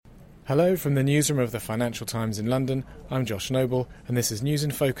Hello from the newsroom of the Financial Times in London. I'm Josh Noble, and this is News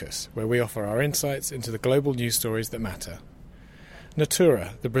in Focus, where we offer our insights into the global news stories that matter.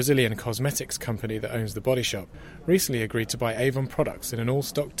 Natura, the Brazilian cosmetics company that owns The Body Shop, recently agreed to buy Avon products in an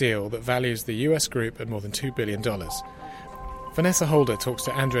all-stock deal that values the US group at more than $2 billion. Vanessa Holder talks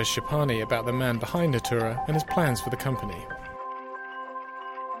to Andres Schipani about the man behind Natura and his plans for the company.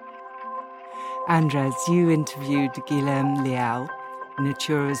 Andres, you interviewed Guilherme Leal,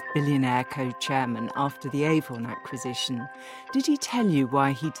 Natura's billionaire co-chairman, after the Avon acquisition. Did he tell you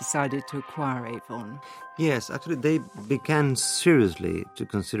why he decided to acquire Avon? Yes, actually they began seriously to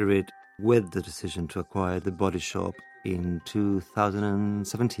consider it with the decision to acquire The Body Shop in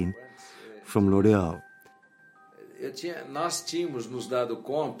 2017 from L'Oréal. Nós tínhamos nos dado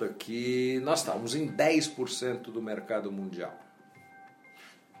conta que nós estávamos em 10% do mercado mundial.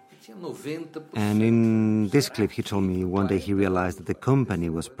 And in this clip, he told me one day he realized that his company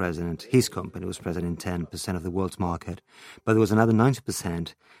was present in 10% of the world's market, but there was another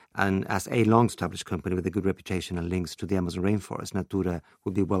 90%, and as a long-established company with a good reputation and links to the Amazon rainforest, Natura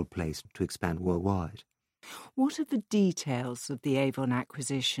would be well placed to expand worldwide. What are the details of the Avon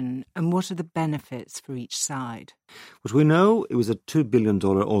acquisition, and what are the benefits for each side? What we know, it was a $2 billion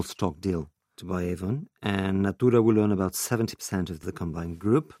all-stock deal to buy Avon, and Natura will own about 70% of the combined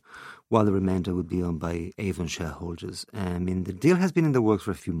group, while the remainder would be owned by Avon shareholders. The deal has been in the works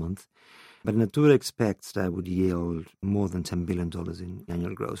for a few months, but Natura expects that would yield more than $10 billion in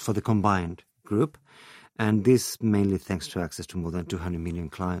annual growth for the combined group, and this mainly thanks to access to more than 200 million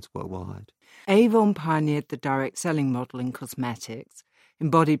clients worldwide. Avon pioneered the direct selling model in cosmetics,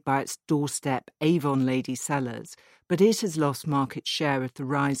 embodied by its doorstep Avon Lady Sellers, but it has lost market share with the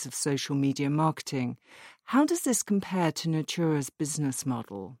rise of social media marketing. How does this compare to Natura's business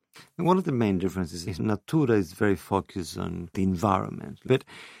model? And one of the main differences is Natura is very focused on the environment. But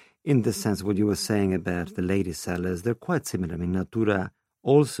in the sense of what you were saying about the lady sellers, they're quite similar. Natura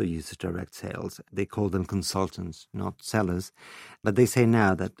also uses direct sales. They call them consultants, not sellers. But they say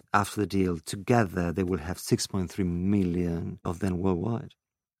now that after the deal, together they will have 6.3 million of them worldwide.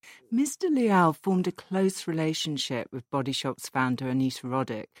 Mr. Leal formed a close relationship with Body Shop's founder Anita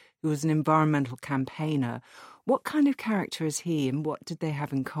Roddick, who was an environmental campaigner. What kind of character is he, and what did they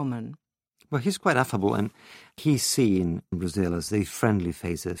have in common? Well, he's quite affable, and he's seen in Brazil as the friendly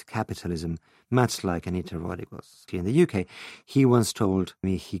face of capitalism, much like Anita Roddick was here in the UK. He once told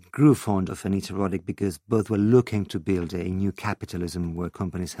me he grew fond of Anita Roddick because both were looking to build a new capitalism where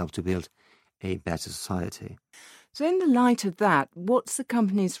companies help to build a better society. So in the light of that, what's the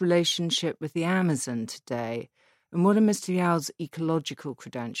company's relationship with the Amazon today? And what are Mr. Leal's ecological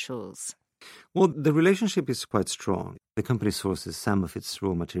credentials? Well, the relationship is quite strong. The company sources some of its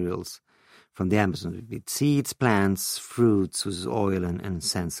raw materials from the Amazon. Seeds, plants, fruits, whose oil and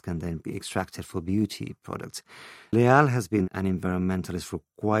scents can then be extracted for beauty products. Leal has been an environmentalist for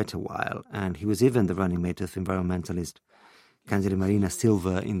quite a while, and he was even the running mate of environmentalist Cândido Marina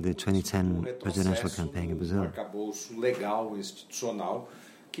Silva in the 2010 presidential campaign in Brazil. Arcabouço legal, institucional,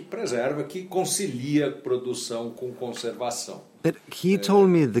 que preserva, que concilia produção com conservação. But he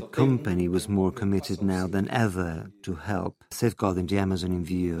told me the company was more committed now than ever to help safeguarding the Amazon in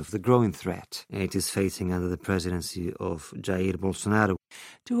view of the growing threat it is facing under the presidency of Jair Bolsonaro.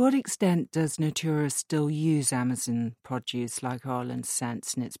 To what extent does Natura still use Amazon produce like oil and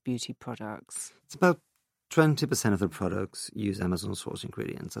scents in its beauty products? It's about 20% of the products use Amazon source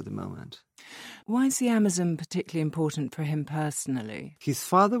ingredients at the moment. Why is the Amazon particularly important for him personally? His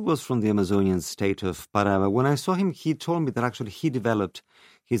father was from the Amazonian state of Pará. When I saw him, he told me that actually he developed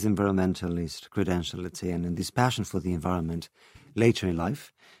his environmentalist credential, let's say, and this passion for the environment later in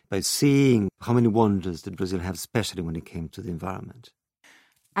life by seeing how many wonders that Brazil has, especially when it came to the environment.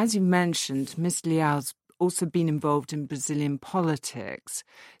 As you mentioned, Mr. Leal's also been involved in Brazilian politics.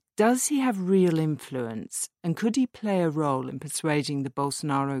 Does he have real influence, and could he play a role in persuading the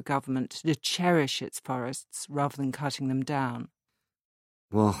Bolsonaro government to cherish its forests rather than cutting them down?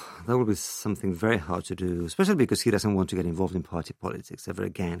 Well, that will be something very hard to do, especially because he doesn't want to get involved in party politics ever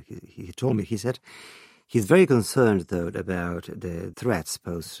again. He told me, he said, he's very concerned, though, about the threats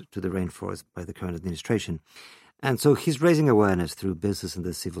posed to the rainforest by the current administration. And so he's raising awareness through business and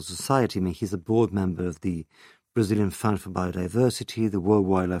the civil society. He's a board member of the Brazilian Fund for Biodiversity, the World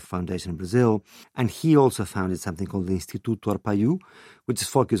Wildlife Foundation in Brazil, and he also founded something called the Instituto Arpaiu, which is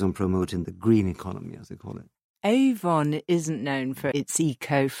focused on promoting the green economy, as they call it. Avon isn't known for its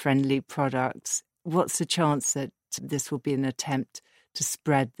eco-friendly products. What's the chance that this will be an attempt to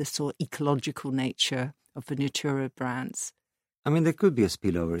spread the sort of ecological nature of the Natura brands? There could be a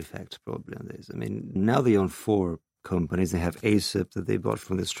spillover effect probably on this. Now they own 4 companies. They have Aesop that they bought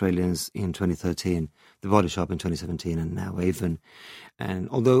from the Australians in 2013, The Body Shop in 2017, and now Avon. And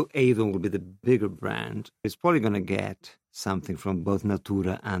although Avon will be the bigger brand, it's probably going to get something from both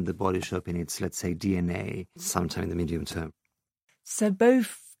Natura and The Body Shop in its, let's say, DNA sometime in the medium term. So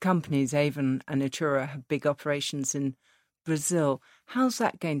both companies, Avon and Natura, have big operations in Brazil. How's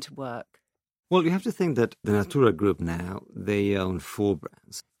that going to work? Well, you have to think that the Natura group now, they own 4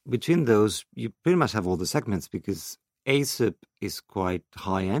 brands. Between those, you pretty much have all the segments because Aesop is quite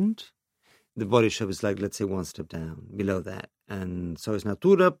high-end. The Body Shop is like, let's say, one step down below that. And so it's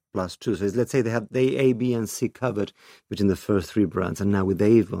Natura plus 2. So let's say they have the A, B, and C covered between the first 3 brands. And now with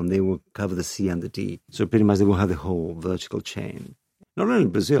Avon, they will cover the C and the D. So pretty much they will have the whole vertical chain. Not only in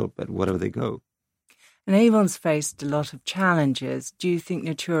Brazil, but wherever they go. And Avon's faced a lot of challenges. Do you think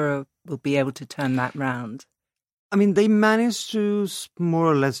Natura will be able to turn that round? I mean, they managed to more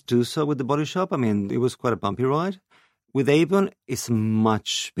or less do so with The Body Shop. I mean, it was quite a bumpy ride. With Avon, it's a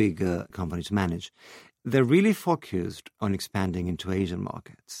much bigger company to manage. They're really focused on expanding into Asian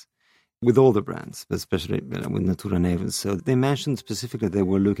markets with all the brands, but especially with Natura and Avon. So they mentioned specifically they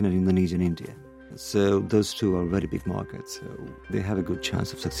were looking at Indonesia and India. So those 2 are very big markets. So they have a good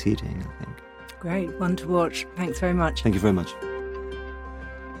chance of succeeding, I think. Great, one to watch. Thanks very much. Thank you very much.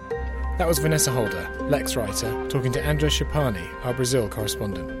 That was Vanessa Holder, Lex writer, talking to Andres Schipani, our Brazil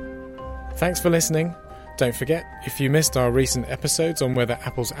correspondent. Thanks for listening. Don't forget, if you missed our recent episodes on whether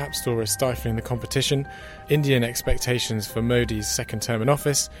Apple's App Store is stifling the competition, Indian expectations for Modi's second term in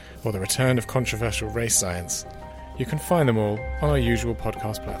office, or the return of controversial race science, you can find them all on our usual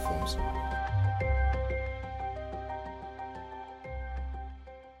podcast platforms.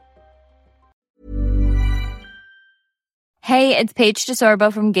 Hey, it's Paige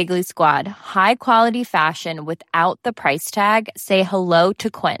DeSorbo from Giggly Squad. High quality fashion without the price tag. Say hello to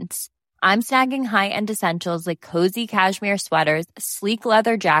Quince. I'm snagging high-end essentials like cozy cashmere sweaters, sleek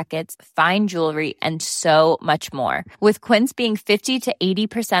leather jackets, fine jewelry, and so much more. With Quince being 50 to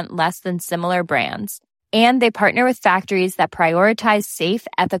 80% less than similar brands. And they partner with factories that prioritize safe,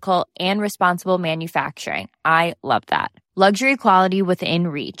 ethical, and responsible manufacturing. I love that. Luxury quality within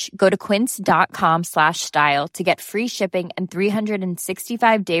reach. Go to quince.com/style to get free shipping and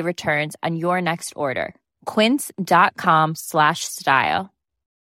 365-day returns on your next order. Quince.com/style.